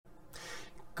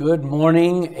Good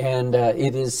morning, and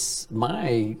it is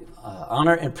my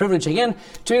honor and privilege again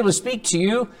to be able to speak to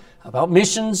you about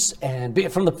missions and be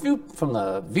from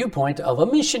the viewpoint of a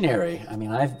missionary. I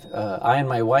mean, I and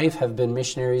my wife have been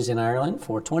missionaries in Ireland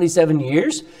for 27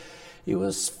 years. It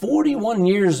was 41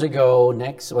 years ago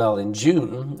in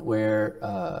June,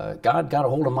 where God got a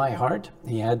hold of my heart.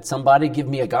 He had somebody give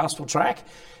me a gospel tract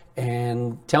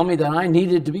and tell me that I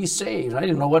needed to be saved. I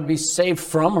didn't know what to be saved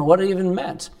from or what it even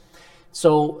meant.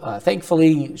 So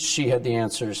thankfully, she had the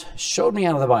answers, showed me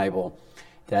out of the Bible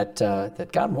that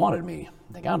God wanted me,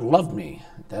 that God loved me,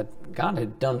 that God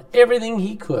had done everything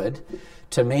he could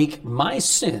to make my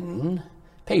sin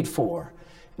paid for.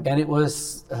 And it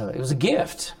was a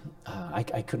gift.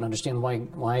 I couldn't understand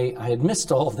why I had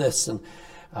missed all of this and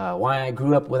why I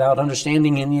grew up without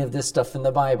understanding any of this stuff in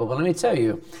the Bible. But let me tell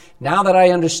you, now that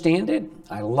I understand it,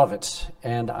 I love it.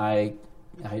 And I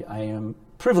am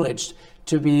privileged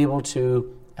to be able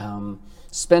to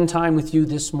spend time with you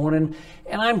this morning,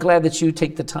 and I'm glad that you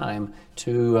take the time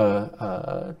to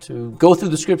go through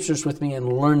the scriptures with me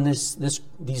and learn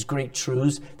these great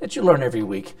truths that you learn every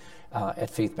week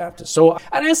at Faith Baptist. So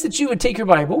I'd ask that you would take your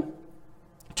Bible,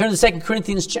 turn to 2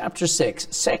 Corinthians chapter 6.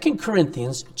 2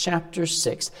 Corinthians chapter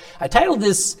 6. I titled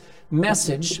this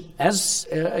message, as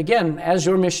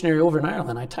your missionary over in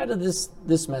Ireland, I titled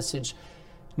this message,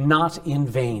 Not in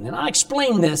Vain. And I'll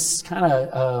explain this kind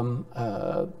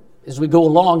of as we go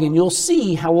along, and you'll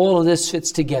see how all of this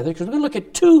fits together, because we're going to look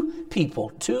at two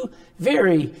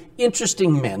very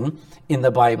interesting men in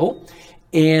the Bible,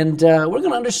 and we're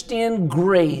going to understand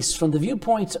grace from the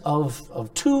viewpoint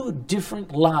of two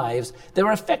different lives that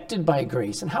were affected by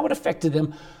grace and how it affected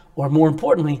them, or more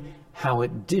importantly, how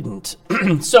it didn't.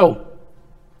 So,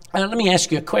 let me ask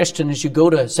you a question as you go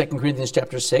to 2 Corinthians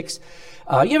chapter 6.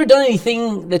 You ever done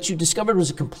anything that you discovered was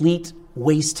a complete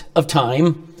waste of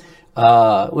time,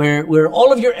 where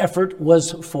all of your effort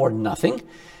was for nothing?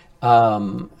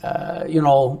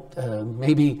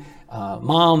 Maybe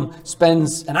mom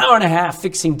spends an hour and a half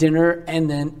fixing dinner, and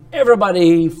then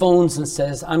everybody phones and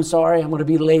says, I'm sorry, I'm going to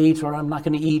be late, or I'm not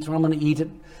going to eat, or I'm going to eat at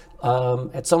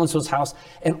so-and-so's house.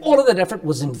 And all of that effort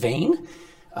was in vain.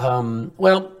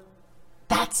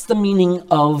 That's the meaning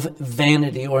of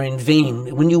vanity, or in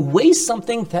vain. When you waste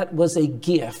something that was a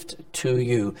gift to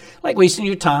you, like wasting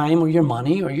your time or your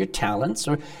money or your talents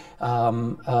or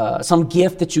some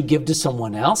gift that you give to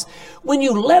someone else. When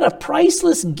you let a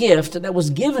priceless gift that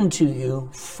was given to you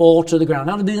fall to the ground.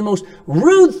 Now, it would be the most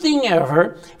rude thing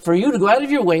ever for you to go out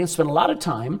of your way and spend a lot of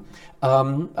time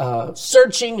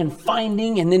searching and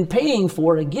finding and then paying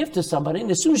for a gift to somebody.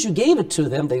 And as soon as you gave it to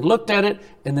them, they looked at it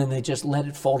and then they just let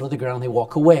it fall to the ground. They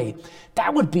walk away.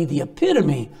 That would be the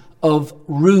epitome of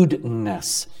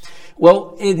rudeness.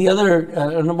 Well, the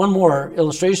other, one more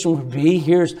illustration would be,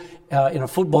 here's in a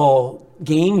football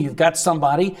game, you've got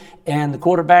somebody and the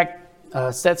quarterback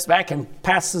sets back and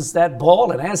passes that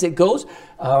ball. And as it goes,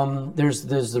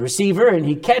 there's the receiver and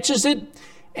he catches it,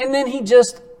 and then he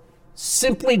just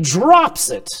simply drops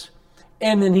it,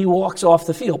 and then he walks off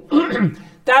the field.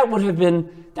 That would have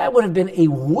been a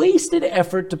wasted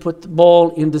effort to put the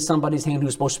ball into somebody's hand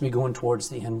who's supposed to be going towards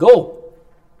the end goal.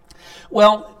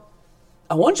 Well,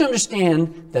 I want you to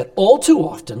understand that all too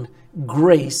often,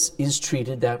 grace is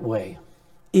treated that way.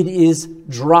 It is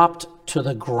dropped to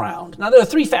the ground. Now, there are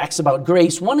three facts about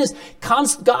grace. One is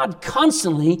God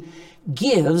constantly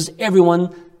gives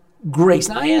everyone grace.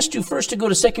 Now, I asked you first to go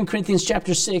to 2 Corinthians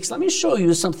chapter 6. Let me show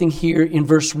you something here in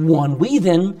verse 1. We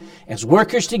then, as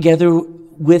workers together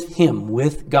with him,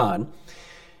 with God,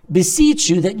 beseech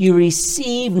you that you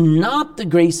receive not the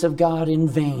grace of God in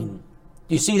vain.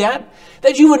 Do you see that?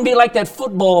 That you wouldn't be like that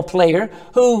football player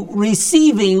who,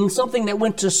 receiving something that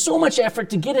went to so much effort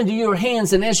to get into your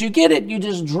hands, and as you get it, you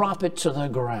just drop it to the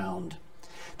ground.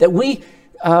 That we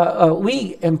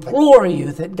implore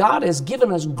you that God has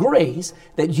given us grace,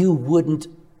 that you wouldn't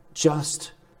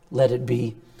just let it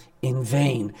be in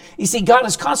vain. You see, God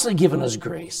has constantly given us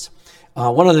grace.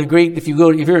 One of the great, if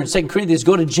you're in 2 Corinthians,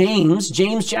 go to James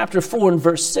chapter 4 and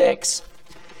verse 6.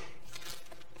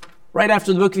 Right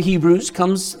after the book of Hebrews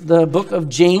comes the book of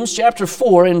James, chapter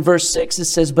 4 and verse 6. It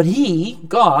says, but he,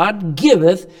 God,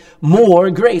 giveth more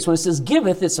grace. When it says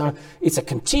giveth, it's a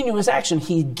continuous action.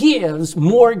 He gives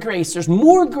more grace. There's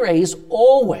more grace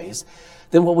always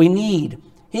than what we need.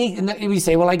 We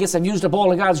say, well, I guess I've used up all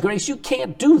of God's grace. You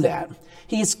can't do that.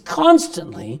 He is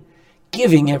constantly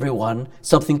giving everyone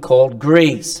something called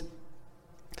grace.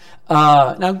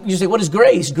 Now, you say, what is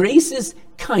grace? Grace is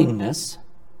kindness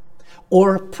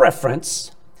or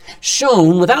preference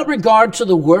shown without regard to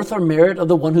the worth or merit of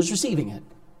the one who's receiving it.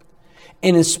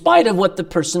 And in spite of what the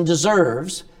person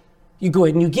deserves, you go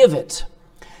ahead and you give it.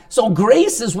 So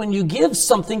grace is when you give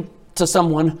something to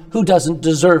someone who doesn't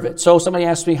deserve it. So somebody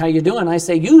asks me, how you doing? I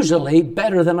say, usually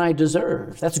better than I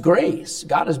deserve. That's grace.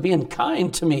 God is being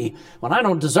kind to me when I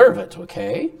don't deserve it,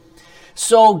 okay?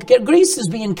 So grace is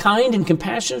being kind and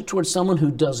compassionate towards someone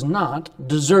who does not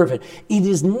deserve it. It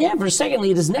is never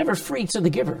free to the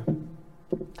giver.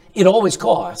 It always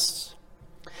costs.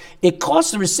 It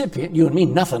costs the recipient, you and me,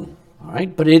 nothing, all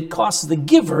right? But it costs the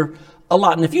giver a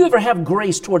lot. And if you ever have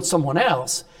grace towards someone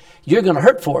else, you're going to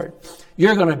hurt for it.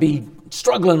 You're going to be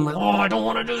struggling with, I don't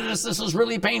want to do this. This is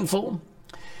really painful.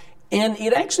 And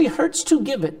it actually hurts to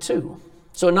give it too.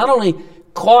 So it not only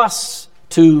costs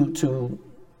to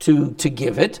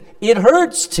give it, it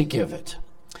hurts to give it.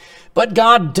 But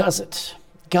God does it.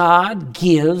 God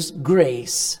gives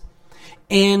grace.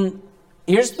 And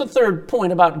here's the third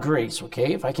point about grace,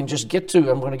 okay? If I can just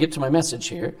I'm going to get to my message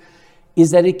here,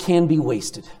 is that it can be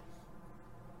wasted.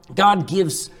 God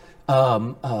gives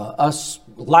us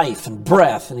life and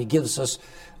breath, and He gives us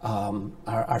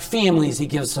our families. He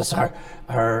gives us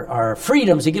our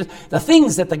freedoms. He gives the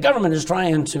things that the government is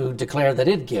trying to declare that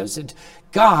it gives.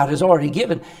 God has already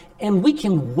given, and we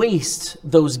can waste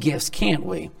those gifts, can't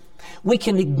we? We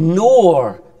can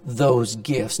ignore those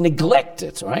gifts, neglect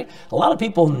it. Right? A lot of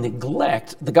people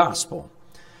neglect the gospel.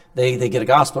 They get a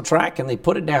gospel tract and they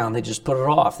put it down. They just put it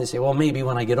off. They say, well, maybe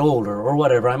when I get older or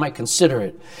whatever, I might consider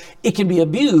it. It can be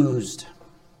abused.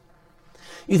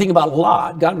 You think about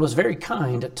Lot. God was very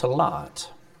kind to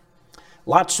Lot.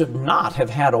 Lot should not have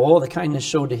had all the kindness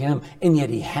showed to him, and yet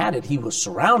he had it. He was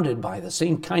surrounded by the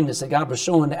same kindness that God was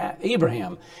showing to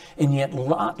Abraham. And yet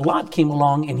Lot came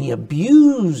along and he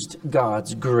abused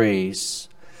God's grace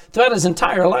throughout his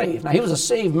entire life. Now, he was a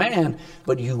saved man,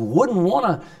 but you wouldn't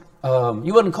want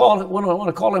to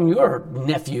call him your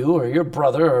nephew or your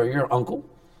brother or your uncle.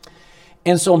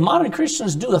 And so modern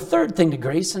Christians do a third thing to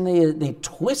grace, and they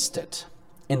twist it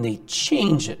and they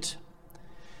change it.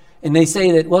 And they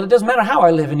say that, well, it doesn't matter how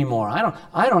I live anymore.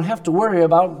 I don't have to worry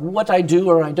about what I do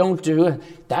or I don't do.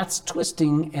 That's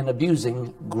twisting and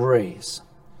abusing grace.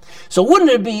 So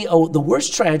wouldn't it be the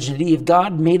worst tragedy if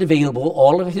God made available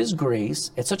all of His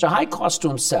grace at such a high cost to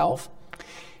Himself,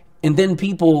 and then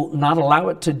people not allow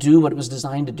it to do what it was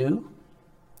designed to do?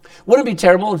 Wouldn't it be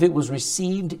terrible if it was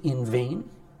received in vain?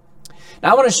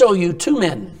 Now I want to show you two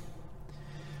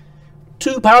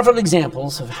powerful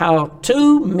examples of how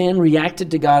two men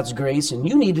reacted to God's grace, and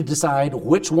you need to decide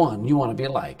which one you want to be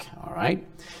like, all right?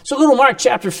 So go to Mark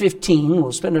chapter 15.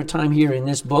 We'll spend our time here in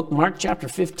this book, Mark chapter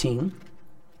 15,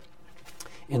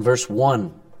 in verse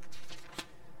 1.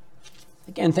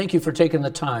 Again, thank you for taking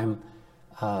the time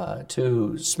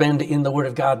to spend in the Word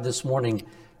of God this morning.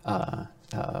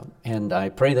 And I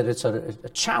pray that it's a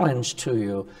challenge to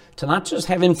you to not just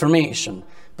have information,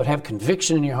 but have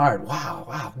conviction in your heart.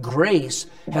 Wow, grace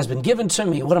has been given to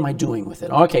me. What am I doing with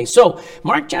it? Okay, so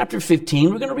Mark chapter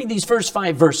 15, we're going to read these first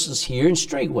 5 verses here, and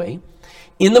straightway,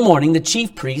 in the morning, the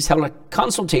chief priests held a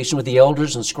consultation with the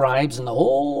elders and scribes and the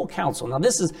whole council. Now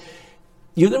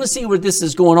you're going to see where this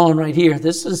is going on right here.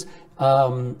 This is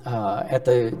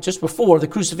just before the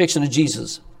crucifixion of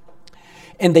Jesus.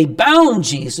 And they bound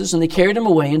Jesus, and they carried him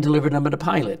away and delivered him to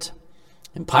Pilate.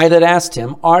 And Pilate asked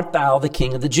him, Art thou the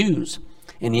king of the Jews?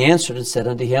 And he answered and said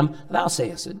unto him, Thou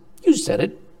sayest it. You said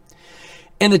it.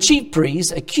 And the chief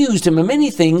priests accused him of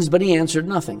many things, but he answered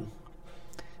nothing.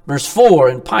 Verse 4,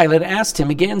 And Pilate asked him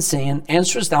again, saying,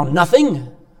 Answerest thou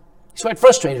nothing? He's quite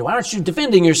frustrated. Why aren't you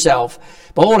defending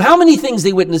yourself? Behold, how many things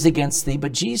they witness against thee,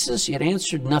 but Jesus yet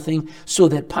answered nothing, so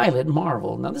that Pilate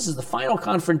marveled. Now this is the final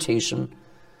confrontation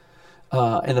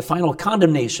and the final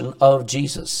condemnation of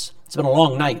Jesus. It's been a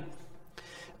long night.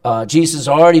 Jesus has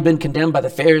already been condemned by the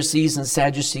Pharisees and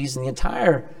Sadducees and the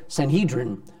entire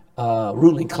Sanhedrin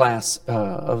ruling class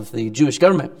of the Jewish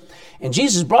government. And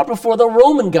Jesus is brought before the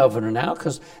Roman governor now,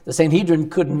 because the Sanhedrin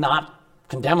could not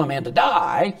condemn a man to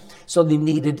die, so they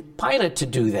needed Pilate to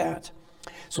do that.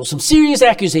 So some serious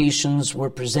accusations were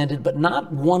presented, but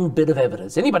not one bit of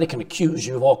evidence. Anybody can accuse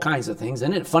you of all kinds of things.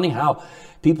 Isn't it funny how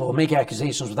people make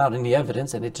accusations without any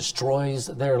evidence and it destroys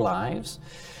their lives?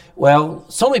 Well,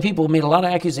 so many people made a lot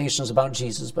of accusations about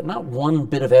Jesus, but not one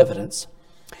bit of evidence.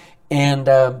 And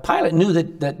Pilate knew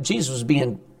that Jesus was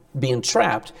being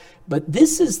trapped, but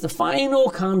this is the final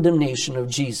condemnation of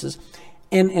Jesus.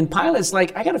 And Pilate's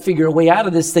like, I got to figure a way out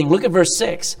of this thing. Look at verse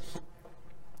 6.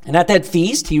 And at that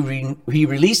feast, he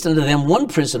released unto them one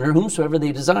prisoner, whomsoever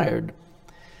they desired.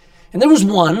 And there was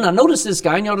one, now notice this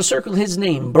guy, and you ought to circle his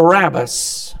name,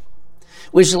 Barabbas,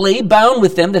 which lay bound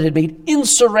with them that had made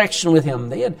insurrection with him.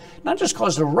 They had not just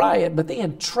caused a riot, but they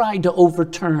had tried to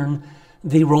overturn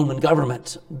the Roman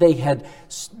government. They had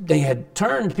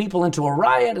turned people into a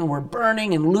riot and were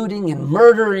burning and looting and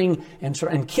murdering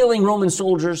and killing Roman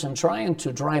soldiers and trying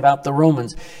to drive out the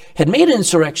Romans. Had made an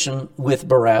insurrection with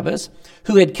Barabbas,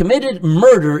 who had committed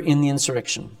murder in the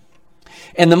insurrection.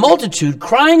 And the multitude,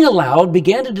 crying aloud,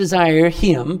 began to desire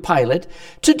him, Pilate,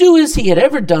 to do as he had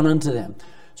ever done unto them.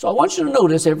 So I want you to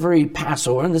notice every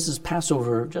Passover, and this is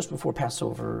Passover, just before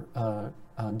Passover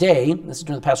day, this is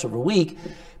during the Passover week,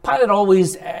 Pilate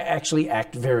always actually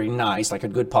act very nice, like a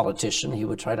good politician. He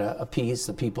would try to appease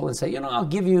the people and say, I'll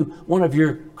give you one of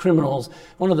your criminals,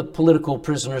 one of the political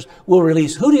prisoners, we'll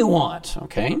release. Who do you want?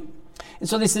 Okay? And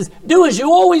so this says, do as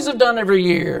you always have done every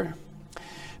year.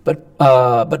 But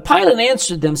Pilate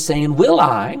answered them, saying, will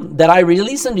I, that I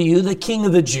release unto you the King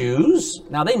of the Jews?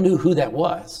 Now they knew who that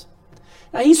was.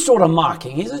 Now he's sort of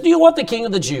mocking. He says, do you want the King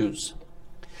of the Jews?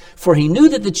 For he knew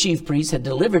that the chief priests had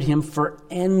delivered him for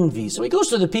envy. So he goes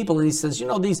to the people and he says,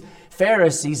 these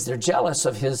Pharisees, they're jealous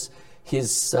of his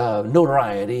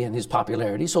notoriety and his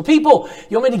popularity. So people,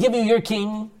 you want me to give you your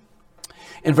king?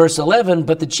 In verse 11,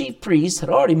 but the chief priests had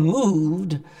already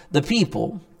moved the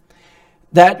people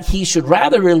that he should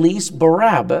rather release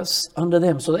Barabbas unto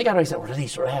them. So they got to say,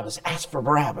 release Barabbas, ask for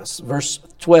Barabbas. Verse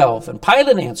 12, and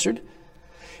Pilate answered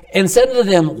and said unto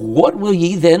them, what will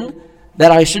ye then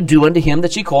that I should do unto him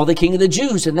that ye call the King of the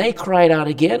Jews? And they cried out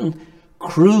again,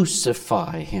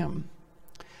 crucify him.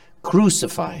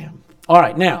 Crucify him. All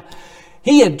right, now,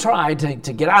 he had tried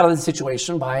to get out of the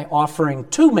situation by offering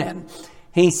two men.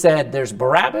 He said, there's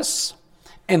Barabbas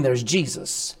and there's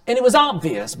Jesus. And it was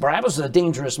obvious, Barabbas was a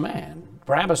dangerous man.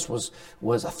 Barabbas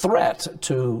was a threat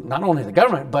to not only the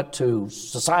government, but to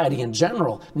society in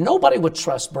general. Nobody would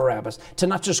trust Barabbas to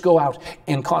not just go out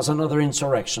and cause another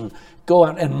insurrection, go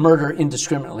out and murder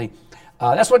indiscriminately.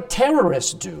 That's what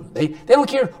terrorists do. They don't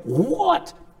care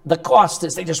what the cost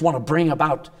is. They just want to bring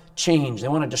about change. They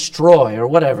want to destroy or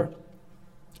whatever.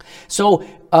 So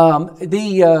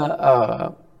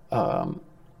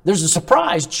there's a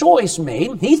surprise choice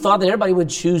made. He thought that everybody would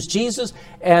choose Jesus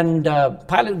and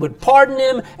Pilate would pardon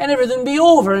him and everything would be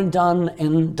over and done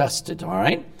and dusted, all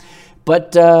right?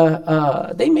 But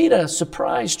they made a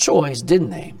surprise choice,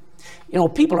 didn't they?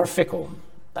 People are fickle.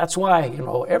 That's why,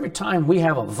 every time we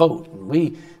have a vote,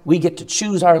 we get to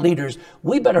choose our leaders,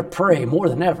 we better pray more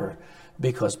than ever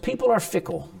because people are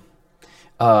fickle.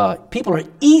 People are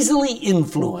easily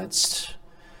influenced.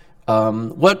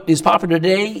 What is popular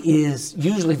today is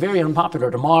usually very unpopular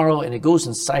tomorrow, and it goes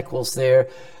in cycles there.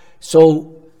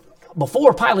 So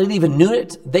before Pilate even knew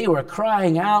it, they were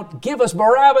crying out, give us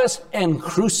Barabbas and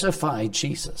crucify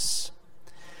Jesus.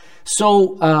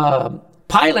 So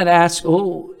Pilate asked,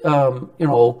 what do you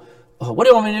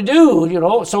want me to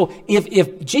do? So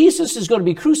if Jesus is going to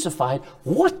be crucified,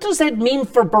 what does that mean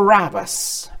for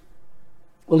Barabbas?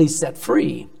 Well, he's set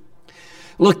free.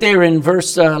 Look there in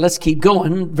verse, let's keep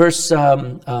going, verse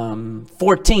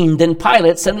 14. Then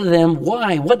Pilate said unto them,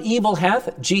 why, what evil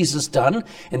hath Jesus done?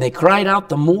 And they cried out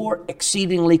the more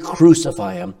exceedingly,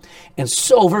 crucify him. And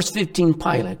so, verse 15,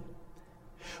 Pilate,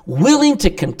 willing to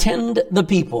contend the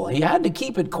people, he had to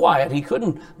keep it quiet. He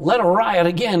couldn't let a riot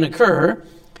again occur.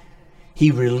 He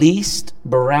released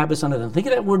Barabbas unto them. Think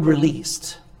of that word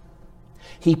released.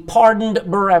 He pardoned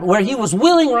Barabbas, where he was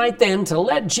willing right then to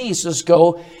let Jesus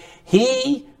go.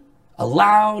 He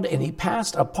allowed and he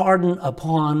passed a pardon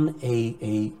upon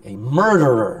a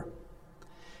murderer.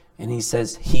 And he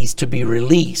says he's to be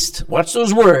released. Watch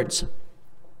those words.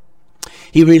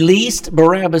 He released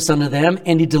Barabbas unto them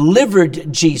and he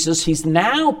delivered Jesus. He's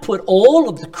now put all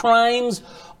of the crimes,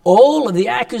 all of the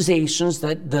accusations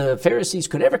that the Pharisees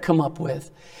could ever come up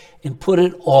with and put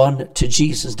it on to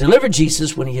Jesus. Delivered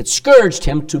Jesus when he had scourged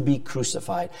him to be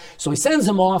crucified. So he sends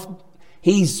him off.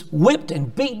 He's whipped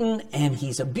and beaten, and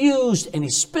he's abused, and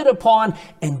he's spit upon,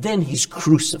 and then he's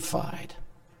crucified.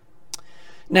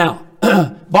 Now,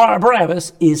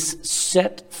 Barabbas is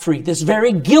set free. This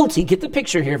very guilty, get the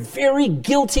picture here, very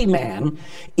guilty man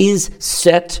is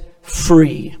set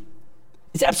free.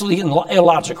 It's absolutely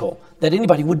illogical that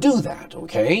anybody would do that,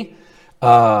 okay?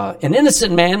 An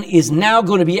innocent man is now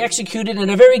going to be executed, and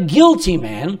a very guilty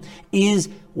man is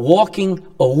walking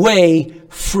away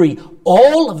free.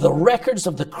 All of the records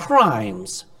of the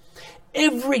crimes,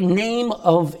 every name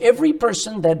of every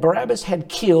person that Barabbas had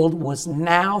killed was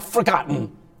now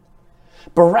forgotten.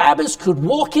 Barabbas could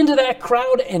walk into that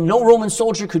crowd and no Roman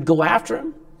soldier could go after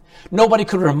him. Nobody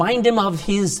could remind him of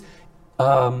his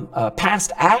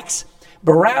past acts.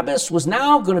 Barabbas was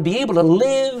now going to be able to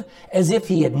live as if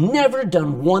he had never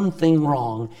done one thing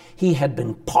wrong. He had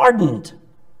been pardoned.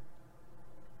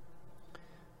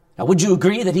 Now, would you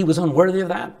agree that he was unworthy of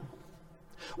that?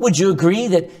 Would you agree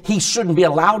that he shouldn't be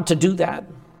allowed to do that?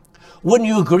 Wouldn't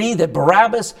you agree that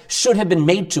Barabbas should have been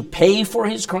made to pay for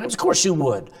his crimes? Of course you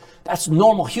would. That's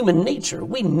normal human nature.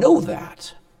 We know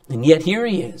that. And yet here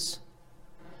he is.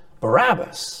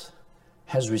 Barabbas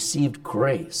has received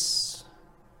grace.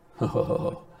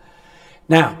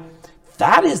 Now,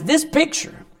 this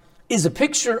picture is a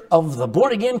picture of the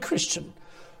born-again Christian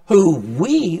who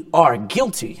we are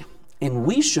guilty and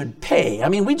we should pay. I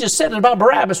mean, we just said it about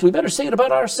Barabbas. We better say it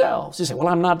about ourselves. You say, well,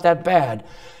 I'm not that bad.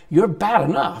 You're bad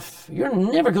enough. You're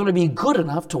never going to be good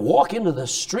enough to walk into the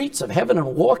streets of heaven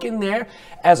and walk in there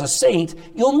as a saint.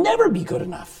 You'll never be good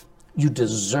enough. You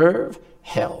deserve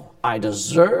hell. I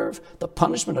deserve the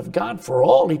punishment of God for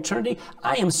all eternity.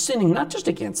 I am sinning not just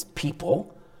against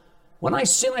people. When I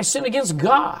sin against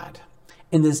God.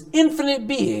 And this infinite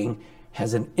being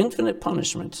has an infinite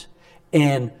punishment.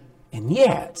 And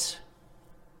yet,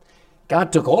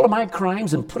 God took all of my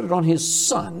crimes and put it on his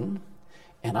son,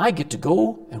 and I get to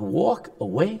go and walk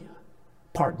away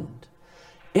pardoned.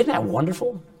 Isn't that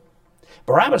wonderful?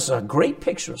 Barabbas is a great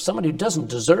picture of somebody who doesn't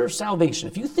deserve salvation.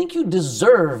 If you think you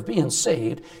deserve being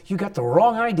saved, you got the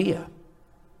wrong idea.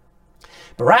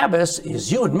 Barabbas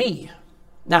is you and me.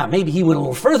 Now, maybe he went a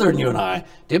little further than you and I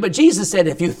did, but Jesus said,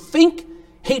 if you think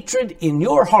hatred in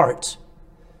your heart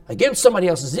against somebody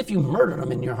else as if you murdered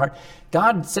them in your heart,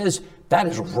 God says that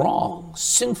is wrong,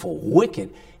 sinful,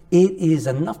 wicked. It is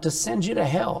enough to send you to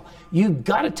hell. You've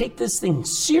got to take this thing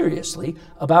seriously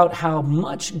about how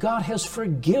much God has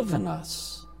forgiven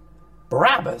us.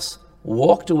 Barabbas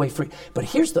walked away free. But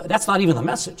that's not even the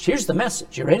message. Here's the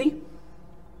message. You ready?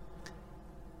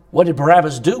 What did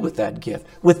Barabbas do with that gift,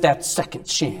 with that second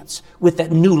chance, with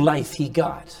that new life he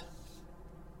got?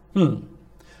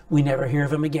 We never hear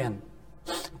of him again.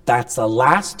 That's the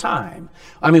last time.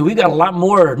 I mean, we've got a lot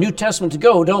more New Testament to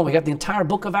go, don't we? We got the entire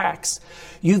book of Acts.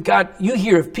 You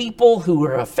hear of people who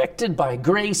were affected by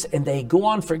grace and they go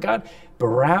on for God.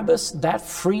 Barabbas, that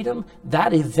freedom,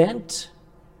 that event,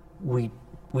 we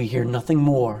hear nothing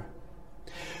more.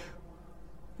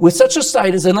 With such a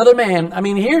sight as another man, I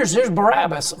mean, here's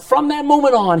Barabbas. From that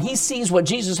moment on, he sees what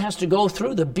Jesus has to go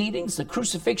through, the beatings, the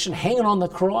crucifixion, hanging on the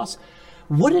cross.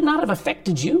 Would it not have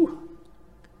affected you?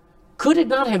 Could it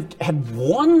not have had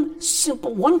one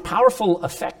powerful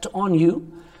effect on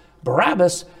you?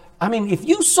 Barabbas, I mean, if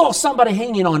you saw somebody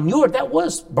hanging on that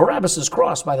was Barabbas'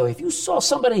 cross, by the way. If you saw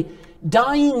somebody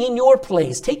dying in your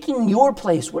place, taking your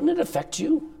place, wouldn't it affect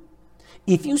you?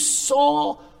 If you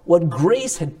saw what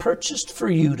grace had purchased for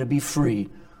you to be free,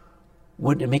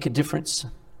 wouldn't it make a difference?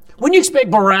 Wouldn't you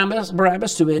expect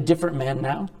Barabbas to be a different man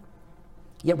now?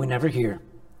 Yet we never hear.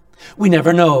 We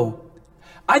never know.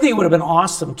 I think it would have been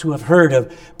awesome to have heard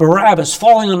of Barabbas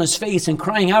falling on his face and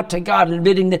crying out to God and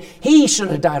admitting that he should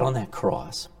have died on that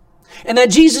cross. And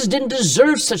that Jesus didn't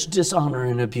deserve such dishonor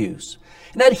and abuse.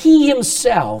 And that he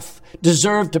himself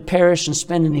deserved to perish and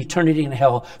spend an eternity in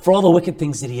hell for all the wicked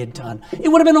things that he had done. It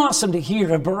would have been awesome to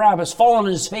hear of Barabbas falling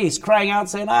on his face, crying out,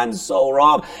 saying, I'm so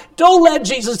wrong. Don't let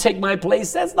Jesus take my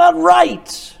place. That's not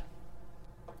right.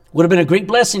 Would have been a great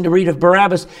blessing to read of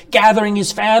Barabbas gathering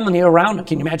his family around him.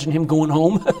 Can you imagine him going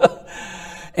home?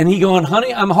 And he going,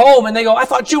 honey, I'm home. And they go, I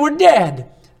thought you were dead.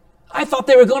 I thought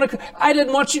they were going to, I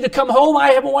didn't want you to come home. I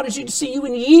haven't wanted you to see you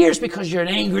in years because you're an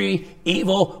angry,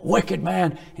 evil, wicked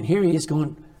man. And here he is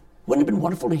going, wouldn't it have been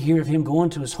wonderful to hear of him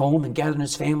going to his home and gathering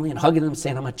his family and hugging them,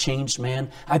 saying, I'm a changed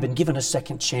man. I've been given a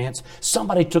second chance.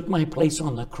 Somebody took my place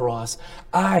on the cross.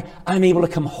 I'm able to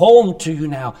come home to you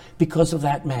now because of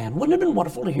that man. Wouldn't it have been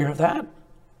wonderful to hear of that?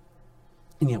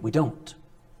 And yet we don't.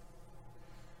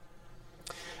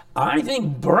 I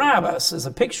think Barabbas is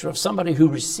a picture of somebody who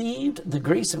received the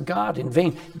grace of God in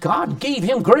vain. God gave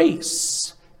him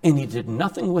grace, and he did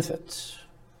nothing with it.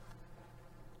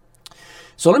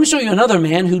 So let me show you another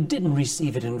man who didn't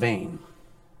receive it in vain.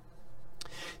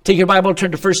 Take your Bible,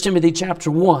 turn to 1 Timothy chapter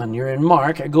 1. You're in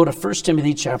Mark. I go to 1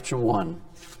 Timothy chapter 1.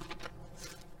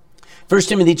 1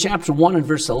 Timothy chapter 1 and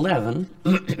verse 11.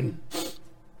 1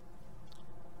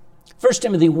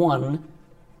 Timothy 1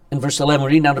 and verse 11, we're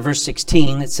reading down to verse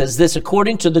 16. It says this,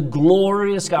 according to the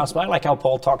glorious gospel. I like how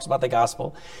Paul talks about the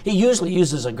gospel. He usually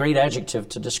uses a great adjective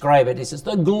to describe it. He says,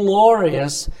 the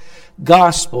glorious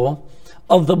gospel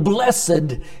of the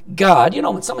blessed God. You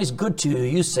know, when somebody's good to you,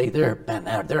 you say, they're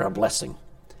a blessing.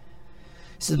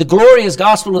 He said, the glorious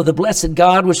gospel of the blessed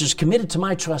God, which is committed to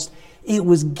my trust. It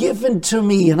was given to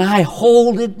me, and I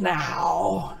hold it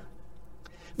now.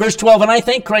 Verse 12, and I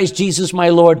thank Christ Jesus my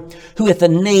Lord, who hath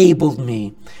enabled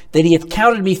me, that he hath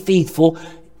counted me faithful,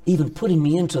 even putting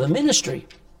me into the ministry,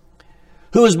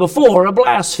 who was before a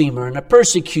blasphemer and a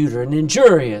persecutor and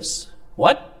injurious.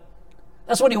 What?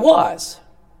 That's what he was.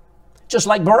 just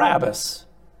like Barabbas.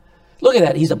 Look at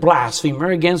that. He's a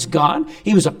blasphemer against God.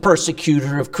 He was a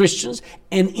persecutor of Christians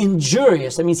and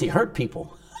injurious. That means he hurt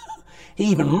people. He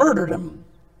even murdered them.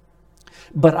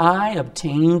 But I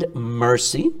obtained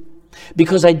mercy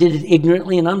because I did it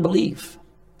ignorantly in unbelief.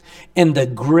 And the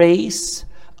grace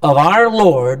of our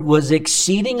Lord was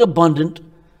exceeding abundant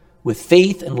with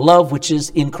faith and love which is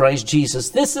in Christ Jesus.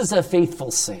 This is a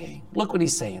faithful saying. Look what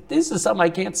he's saying. This is something I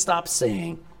can't stop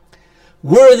saying.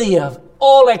 Worthy of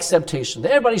all acceptation.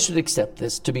 Everybody should accept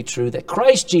this to be true, that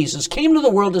Christ Jesus came to the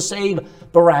world to save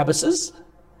Barabbases,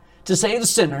 to save the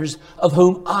sinners, of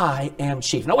whom I am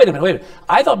chief. Now, wait a minute.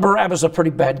 I thought Barabbas was a pretty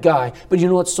bad guy, but you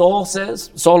know what Saul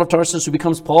says? Saul of Tarsus, who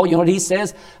becomes Paul, you know what he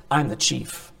says? I'm the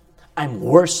chief. I'm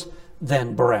worse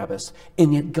than Barabbas,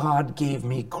 and yet God gave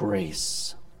me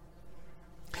grace.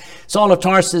 Saul of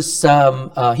Tarsus,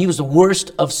 he was the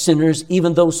worst of sinners,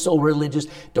 even though so religious.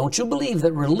 Don't you believe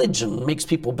that religion makes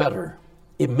people better?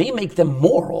 It may make them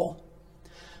moral,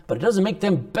 but it doesn't make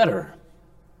them better.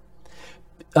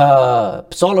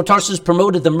 Saul of Tarsus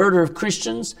promoted the murder of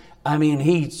Christians. I mean,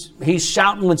 he's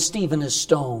shouting when Stephen is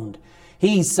stoned.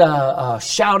 He's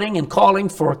shouting and calling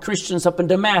for Christians up in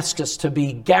Damascus to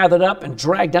be gathered up and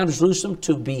dragged down to Jerusalem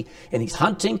and he's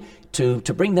hunting to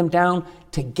bring them down,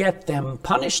 to get them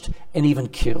punished and even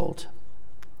killed.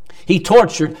 He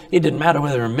tortured. It didn't matter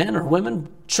whether they were men or women.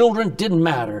 Children, didn't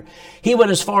matter. He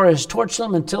went as far as torture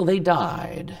them until they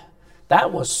died.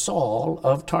 That was Saul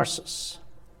of Tarsus.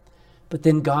 But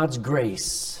then God's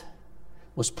grace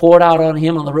was poured out on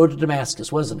him on the road to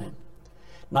Damascus, wasn't it?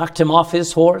 Knocked him off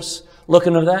his horse,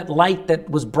 looking at that light that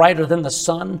was brighter than the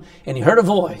sun, and he heard a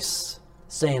voice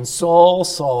saying, Saul,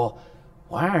 Saul,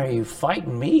 why are you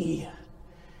fighting me?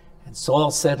 And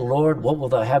Saul said, Lord, what will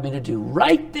thou have me to do?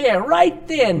 Right there, right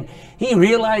then, he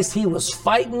realized he was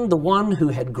fighting the one who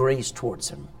had grace towards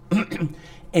him.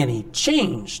 And he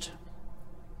changed.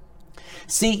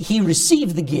 See, he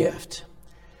received the gift.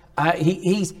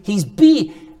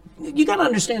 You got to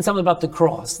understand something about the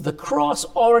cross. The cross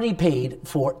already paid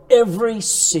for every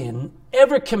sin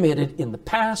ever committed in the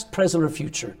past, present, or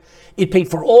future. It paid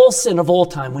for all sin of all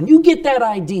time. When you get that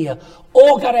idea,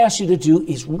 all God asks you to do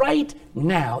is right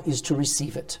now is to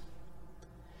receive it,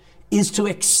 is to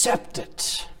accept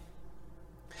it.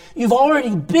 You've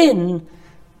already been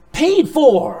paid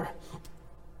for.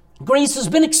 Grace has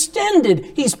been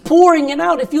extended. He's pouring it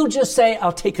out. If you'll just say,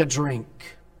 I'll take a drink.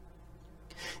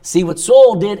 See what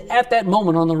Saul did at that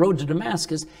moment on the road to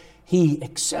Damascus, he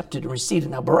accepted and received it.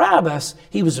 Now Barabbas,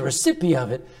 he was a recipient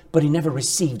of it, but he never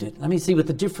received it. Let me see what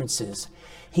the difference is.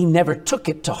 He never took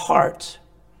it to heart.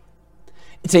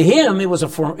 To him, it was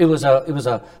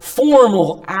a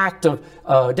formal act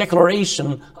of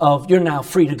declaration of you're now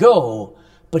free to go.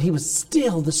 But he was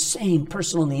still the same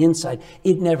person on the inside.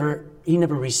 He never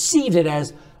received it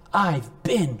as I've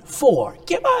been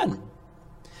forgiven.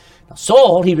 Now,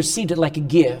 Saul, he received it like a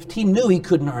gift. He knew he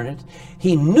couldn't earn it.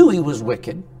 He knew he was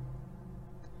wicked.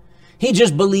 He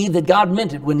just believed that God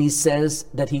meant it when he says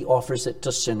that he offers it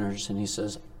to sinners. And he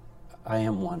says, I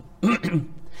am one.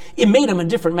 It made him a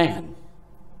different man.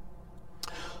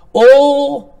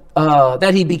 All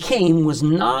that he became was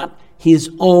not his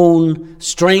own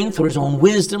strength or his own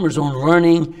wisdom or his own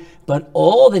learning, but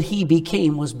all that he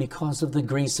became was because of the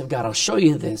grace of God. I'll show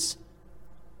you this.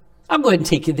 I'll go ahead and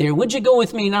take you there. Would you go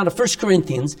with me now to 1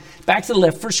 Corinthians, back to the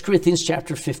left, 1 Corinthians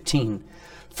chapter 15.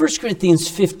 1 Corinthians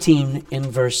 15 in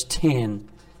verse 10.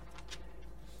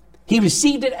 He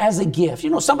received it as a gift. You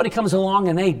know, somebody comes along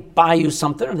and they buy you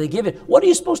something or they give it. What are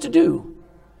you supposed to do?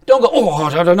 Don't go, oh,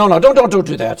 no, don't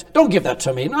do that. Don't give that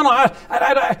to me. No,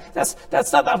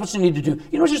 that's not what you need to do.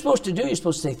 You know what you're supposed to do? You're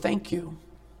supposed to say thank you.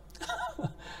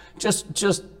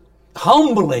 just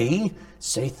humbly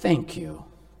say thank you.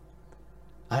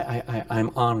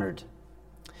 I'm honored.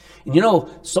 And you know,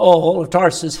 Saul of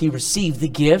Tarsus, he received the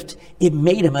gift. It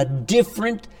made him a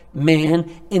different man,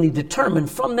 and he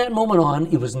determined from that moment on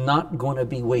it was not going to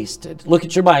be wasted. Look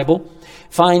at your Bible.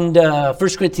 Find 1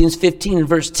 Corinthians 15 and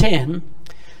verse 10.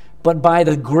 But by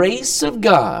the grace of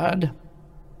God,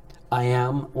 I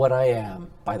am what I am.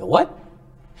 By the what?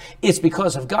 It's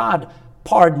because of God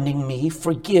pardoning me,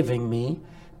 forgiving me,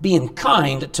 being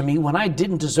kind to me when I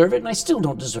didn't deserve it, and I still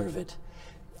don't deserve it.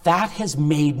 That has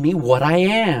made me what I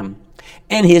am.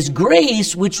 And his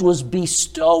grace, which was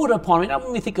bestowed upon me. Now,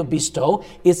 when we think of bestow,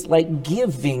 it's like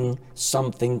giving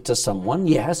something to someone,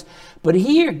 yes. But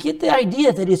here, get the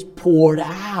idea that it's poured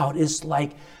out. It's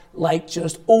like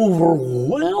just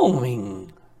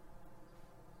overwhelming,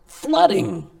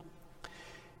 flooding.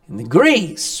 And the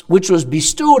grace which was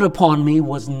bestowed upon me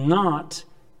was not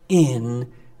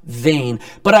in vain.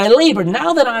 But I labored,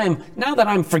 now that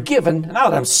I'm forgiven, now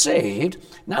that I'm saved,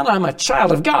 now that I'm a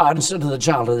child of God instead of the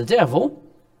child of the devil,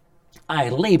 I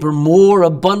labor more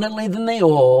abundantly than they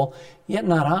all, yet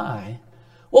not I.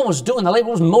 What was doing the labor?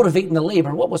 What was motivating the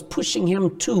labor? What was pushing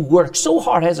him to work so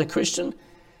hard as a Christian?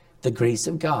 The grace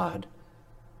of God,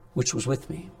 which was with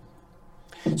me.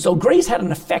 So grace had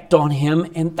an effect on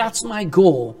him, and that's my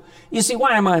goal. You see,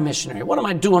 why am I a missionary? What am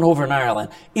I doing over in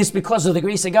Ireland? It's because of the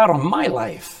grace of God on my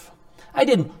life. I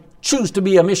didn't choose to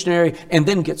be a missionary and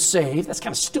then get saved. That's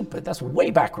kind of stupid. That's way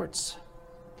backwards.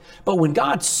 But when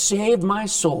God saved my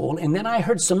soul, and then I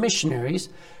heard some missionaries,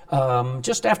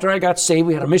 just after I got saved,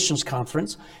 we had a missions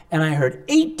conference, and I heard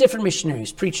 8 different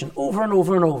missionaries preaching over and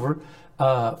over and over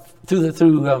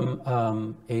through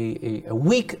a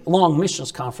week-long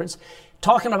missions conference,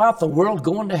 talking about the world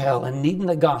going to hell and needing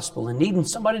the gospel and needing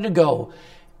somebody to go.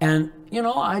 And,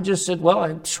 I just said,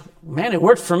 well, man, it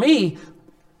worked for me.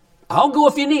 I'll go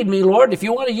if you need me, Lord, if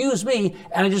you want to use me.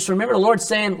 And I just remember the Lord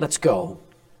saying, let's go.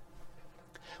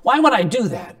 Why would I do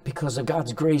that? Because of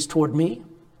God's grace toward me.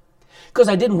 Because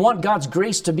I didn't want God's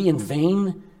grace to be in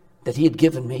vain that he had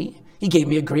given me. He gave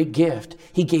me a great gift.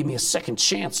 He gave me a second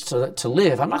chance to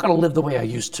live. I'm not going to live the way I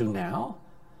used to now.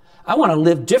 I want to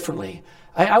live differently.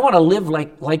 I want to live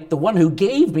like the one who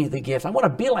gave me the gift. I want to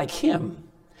be like him.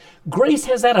 Grace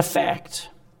has that effect.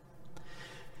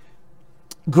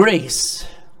 Grace,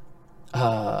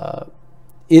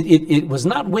 it was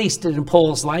not wasted in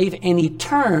Paul's life, and he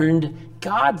turned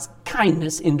God's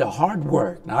kindness into hard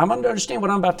work. Now, I'm going to understand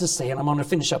what I'm about to say, and I'm going to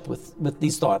finish up with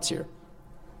these thoughts here.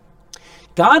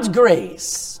 God's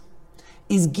grace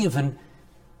is given.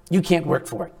 You can't work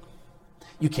for it.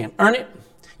 You can't earn it.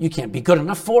 You can't be good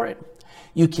enough for it.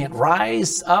 You can't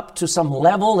rise up to some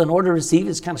level in order to receive it.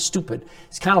 It's kind of stupid.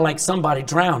 It's kind of like somebody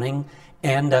drowning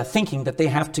and thinking that they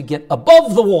have to get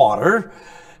above the water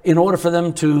in order for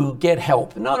them to get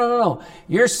help. No.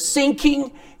 You're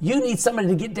sinking. You need somebody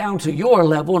to get down to your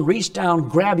level and reach down,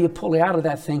 grab you, pull you out of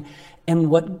that thing. And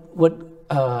what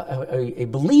a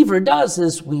believer does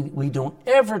is we don't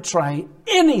ever try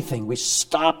anything. We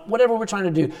stop whatever we're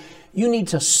trying to do. You need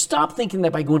to stop thinking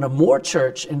that by going to more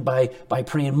church and by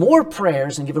praying more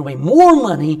prayers and giving away more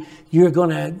money, you're going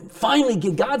to finally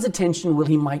get God's attention. Well,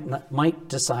 he might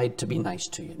decide to be nice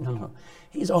to you. No.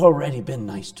 He's already been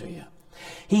nice to you.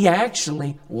 He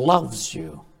actually loves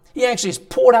you. He actually has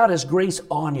poured out his grace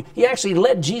on you. He actually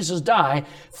let Jesus die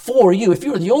for you. If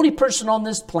you were the only person on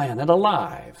this planet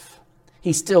alive,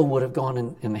 he still would have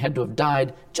gone and had to have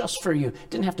died just for you.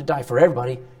 Didn't have to die for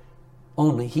everybody.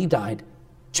 Only he died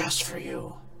just for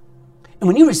you. And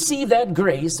when you receive that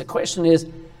grace, the question is,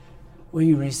 will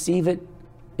you receive it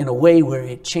in a way where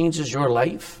it changes your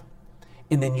life?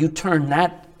 And then you turn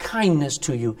that kindness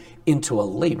to you into a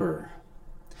labor.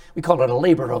 We call it a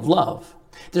labor of love.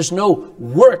 There's no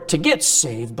work to get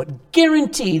saved, but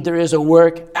guaranteed there is a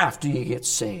work after you get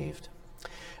saved.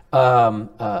 Once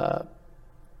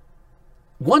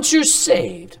you're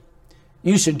saved,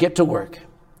 you should get to work.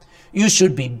 You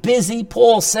should be busy.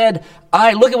 Paul said,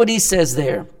 look at what he says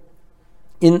there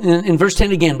in verse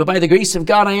 10 again. But by the grace of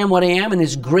God I am what I am, and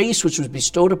his grace which was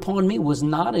bestowed upon me was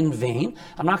not in vain.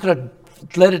 I'm not going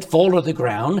to let it fall to the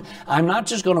ground. I'm not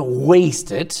just going to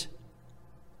waste it.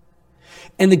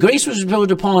 And the grace was bestowed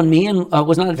upon me and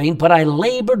was not in vain, but I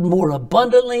labored more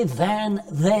abundantly than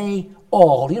they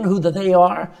all. You know who the they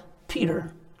are?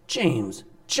 Peter, James,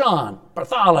 John,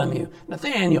 Bartholomew,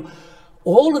 Nathaniel,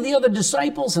 all of the other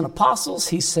disciples and apostles.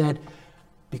 He said,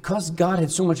 because God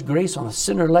had so much grace on a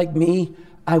sinner like me,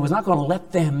 I was not going to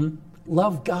let them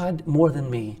love God more than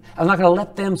me. I'm not going to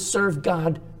let them serve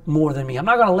God more than me. I'm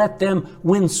not going to let them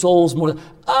win souls more than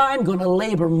I'm going to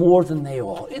labor more than they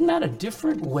all. Isn't that a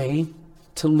different way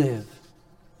to live?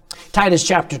 Titus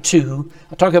chapter 2,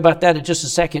 I'll talk about that in just a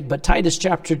second, but Titus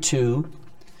chapter 2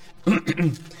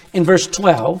 in verse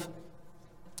 12,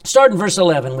 start in verse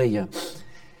 11, will you?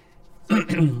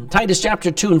 Titus chapter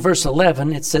 2 and verse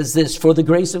 11, it says this, for the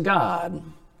grace of God,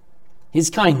 his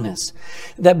kindness,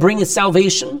 that bringeth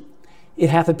salvation, it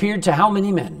hath appeared to how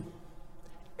many men?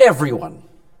 Everyone.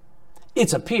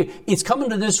 It's come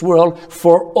into this world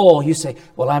for all. You say,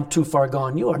 well, I'm too far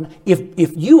gone. You are.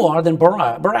 If you are, then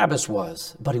Barabbas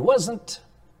was, but he wasn't.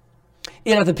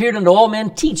 It hath appeared unto all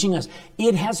men, teaching us.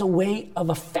 It has a way of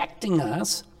affecting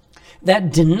us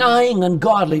that denying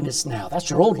ungodliness now, that's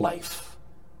your old life.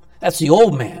 That's the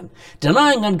old man.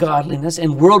 Denying ungodliness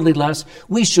and worldly lust,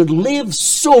 we should live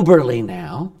soberly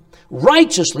now,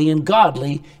 righteously and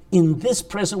godly in this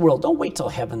present world. Don't wait till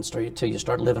heaven till you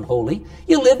start living holy.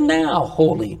 You live now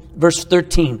holy. Verse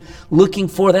 13, looking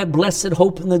for that blessed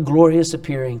hope and the glorious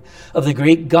appearing of the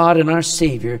great God and our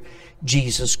Savior,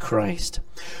 Jesus Christ,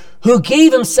 who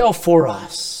gave himself for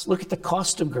us. Look at the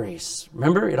cost of grace.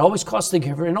 Remember, it always costs the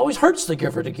giver and always hurts the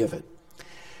giver to give it.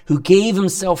 Who gave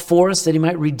himself for us that he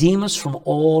might redeem us from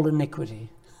all iniquity.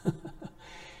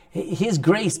 His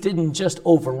grace didn't just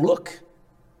overlook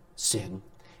sin.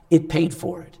 It paid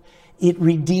for it. It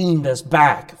redeemed us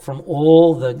back from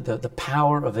all the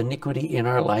power of iniquity in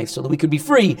our life so that we could be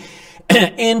free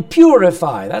and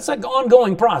purify. That's an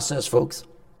ongoing process, folks.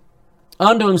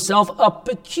 Unto himself a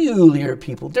peculiar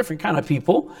people, different kind of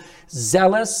people,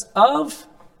 zealous of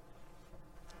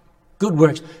good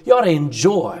works. You ought to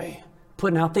enjoy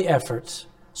putting out the efforts,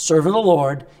 serving the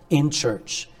Lord in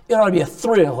church. It ought to be a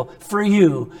thrill for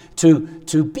you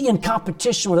to be in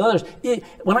competition with others.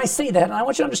 When I say that, and I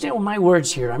want you to understand my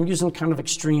words here, I'm using kind of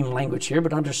extreme language here,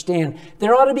 but understand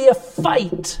there ought to be a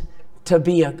fight to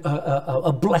be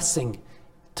a blessing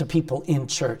to people in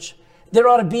church. There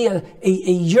ought to be a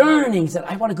yearning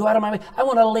that I want to go out of my way. I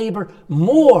want to labor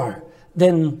more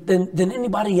than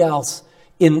anybody else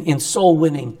in soul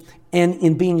winning and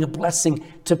in being a blessing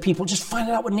to people. Just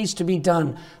finding out what needs to be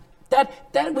done.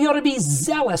 That we ought to be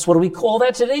zealous. What do we call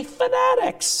that today?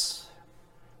 Fanatics.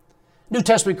 New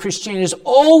Testament Christianity has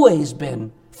always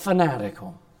been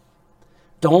fanatical.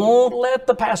 Don't let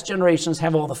the past generations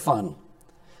have all the fun.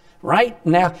 Right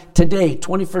now, today,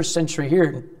 21st century here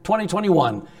in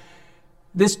 2021,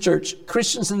 this church,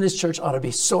 Christians in this church ought to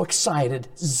be so excited,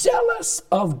 zealous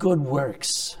of good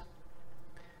works.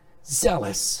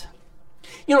 Zealous.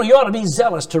 You know, you ought to be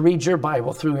zealous to read your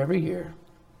Bible through every year.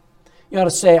 You ought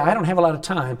to say, I don't have a lot of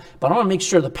time, but I want to make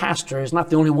sure the pastor is not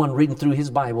the only one reading through his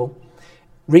Bible,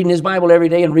 reading his Bible every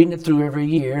day and reading it through every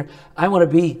year. I want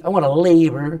to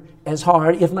labor as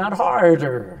hard, if not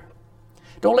harder.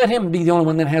 Don't let him be the only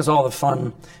one that has all the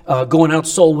fun going out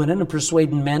soul winning and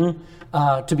persuading men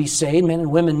to be saved. Men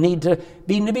and women need to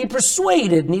be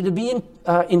persuaded, need to be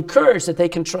encouraged that they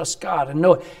can trust God and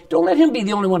know it. Don't let him be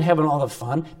the only one having all the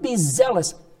fun. Be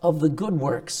zealous of the good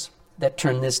works that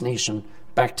turn this nation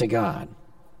back to God.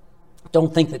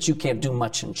 Don't think that you can't do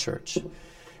much in church.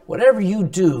 Whatever you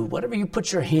do, whatever you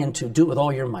put your hand to, do it with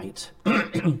all your might.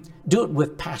 Do it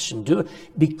with passion. Do it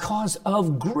because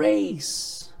of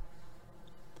grace.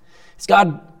 Has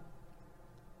God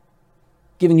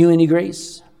given you any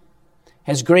grace?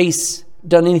 Has grace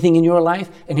done anything in your life?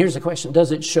 And here's the question,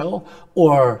 does it show?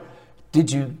 Or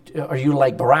are you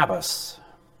like Barabbas?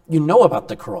 You know about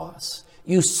the cross.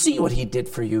 You see what he did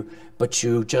for you, but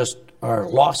you just are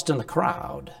lost in the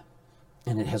crowd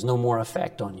and it has no more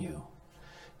effect on you.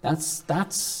 That's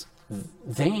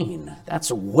vain.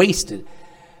 That's wasted.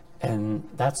 And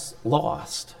that's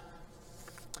lost.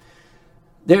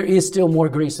 There is still more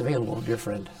grace available, dear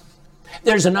friend.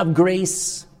 There's enough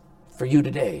grace for you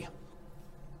today.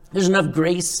 There's enough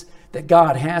grace that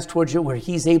God has towards you where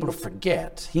he's able to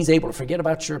forget. He's able to forget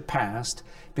about your past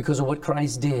because of what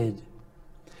Christ did.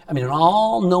 I mean, an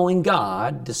all-knowing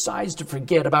God decides to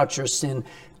forget about your sin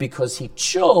because he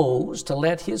chose to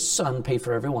let his son pay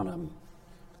for every one of them.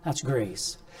 That's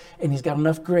grace. And he's got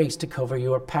enough grace to cover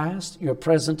your past, your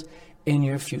present, and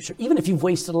your future. Even if you've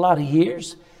wasted a lot of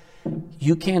years,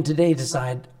 you can today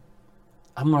decide,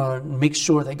 I'm going to make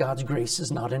sure that God's grace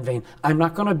is not in vain. I'm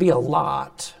not going to be a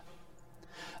lot.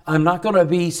 I'm not going to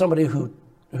be somebody who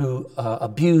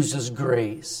abuses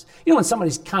grace. You know, when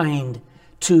somebody's kind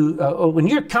to, when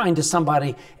you're kind to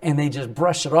somebody and they just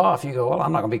brush it off, you go, well,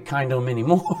 I'm not going to be kind to them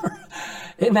anymore.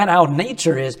 Isn't that how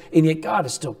nature is? And yet God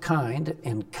is still kind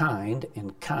and kind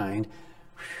and kind.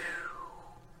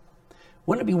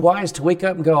 Wouldn't it be wise to wake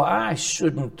up and go, I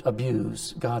shouldn't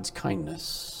abuse God's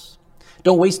kindness?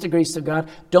 Don't waste the grace of God.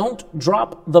 Don't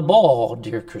drop the ball,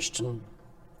 dear Christian,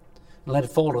 and let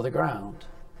it fall to the ground.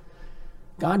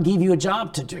 God gave you a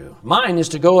job to do. Mine is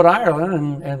to go to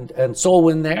Ireland and soul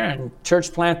win there and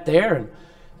church plant there.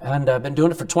 And I've been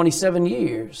doing it for 27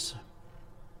 years.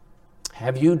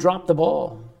 Have you dropped the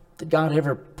ball? Did God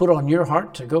ever put on your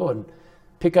heart to go and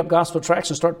pick up gospel tracts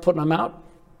and start putting them out?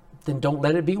 Then don't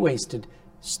let it be wasted.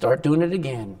 Start doing it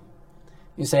again.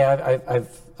 You say,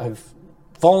 I've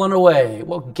fallen away.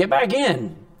 Well, get back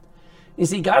in. You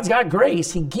see, God's got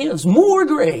grace. He gives more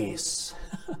grace.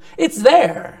 It's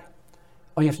there.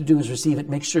 All you have to do is receive it.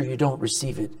 Make sure you don't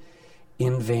receive it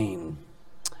in vain.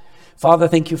 Father,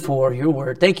 thank you for your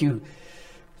word. Thank you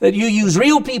that you use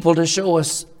real people to show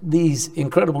us these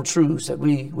incredible truths that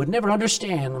we would never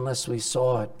understand unless we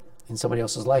saw it in somebody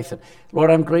else's life. And Lord,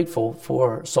 I'm grateful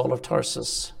for Saul of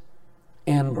Tarsus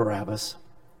and Barabbas.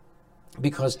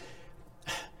 because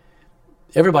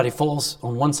everybody falls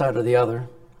on one side or the other.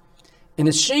 And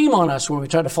it's shame on us where we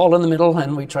try to fall in the middle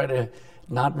and we try to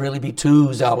not really be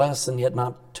too zealous and yet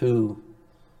not too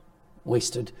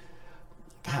wasted.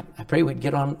 God, I pray we'd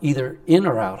get on either in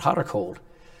or out, hot or cold.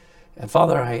 And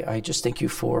Father, I just thank you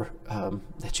for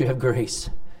that you have grace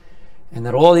and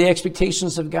that all the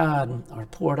expectations of God are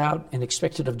poured out and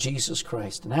expected of Jesus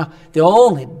Christ. And now the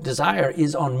only desire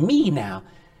is on me now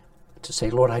to say,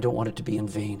 Lord, I don't want it to be in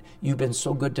vain. You've been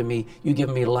so good to me. You've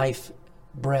given me life,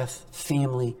 breath,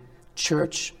 family,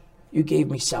 church. You gave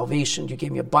me salvation. You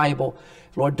gave me a Bible.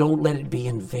 Lord, don't let it be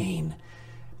in vain.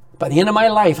 By the end of my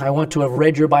life, I want to have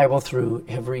read your Bible through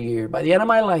every year. By the end of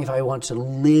my life, I want to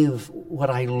live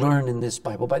what I learn in this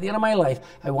Bible. By the end of my life,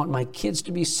 I want my kids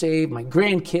to be saved, my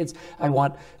grandkids. I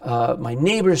want my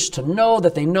neighbors to know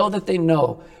that they know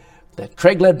that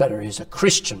Craig Ledbetter is a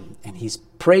Christian and he's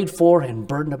prayed for and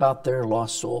burdened about their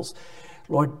lost souls.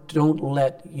 Lord, don't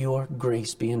let your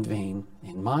grace be in vain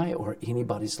in my or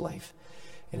anybody's life.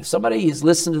 And if somebody has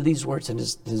listened to these words and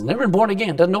has never been born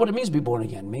again, doesn't know what it means to be born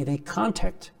again, may they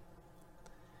contact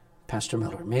Pastor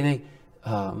Miller. May they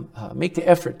make the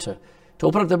effort to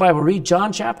open up the Bible, read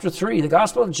John chapter 3, the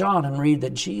Gospel of John, and read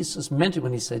that Jesus meant it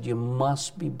when he said, you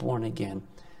must be born again.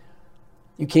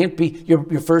 You can't be,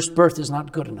 your first birth is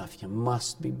not good enough. You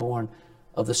must be born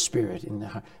of the Spirit in the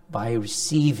heart by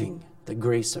receiving the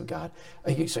grace of God.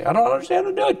 You say, I don't understand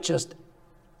how to do it.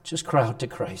 Just cry out to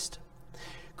Christ.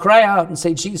 Cry out and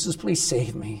say, Jesus, please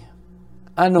save me.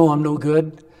 I know I'm no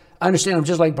good. I understand I'm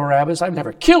just like Barabbas. I've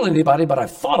never killed anybody, but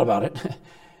I've thought about it.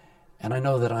 And I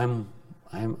know that I'm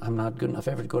not good enough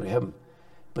ever to go to heaven.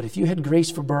 But if you had grace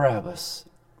for Barabbas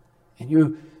and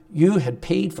you had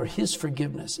paid for his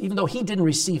forgiveness, even though he didn't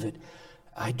receive it,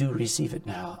 I do receive it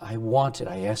now. I want it.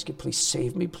 I ask you, please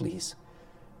save me, please.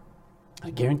 I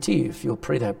guarantee you, if you'll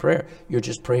pray that prayer, you're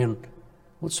just praying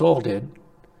what Saul did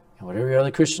and what every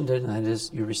other Christian did, and that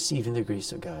is you're receiving the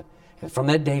grace of God. And from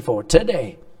that day forward,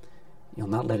 today, you'll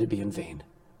not let it be in vain.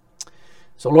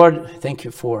 So, Lord, thank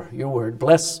you for your word.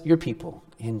 Bless your people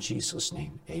in Jesus'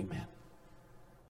 name. Amen.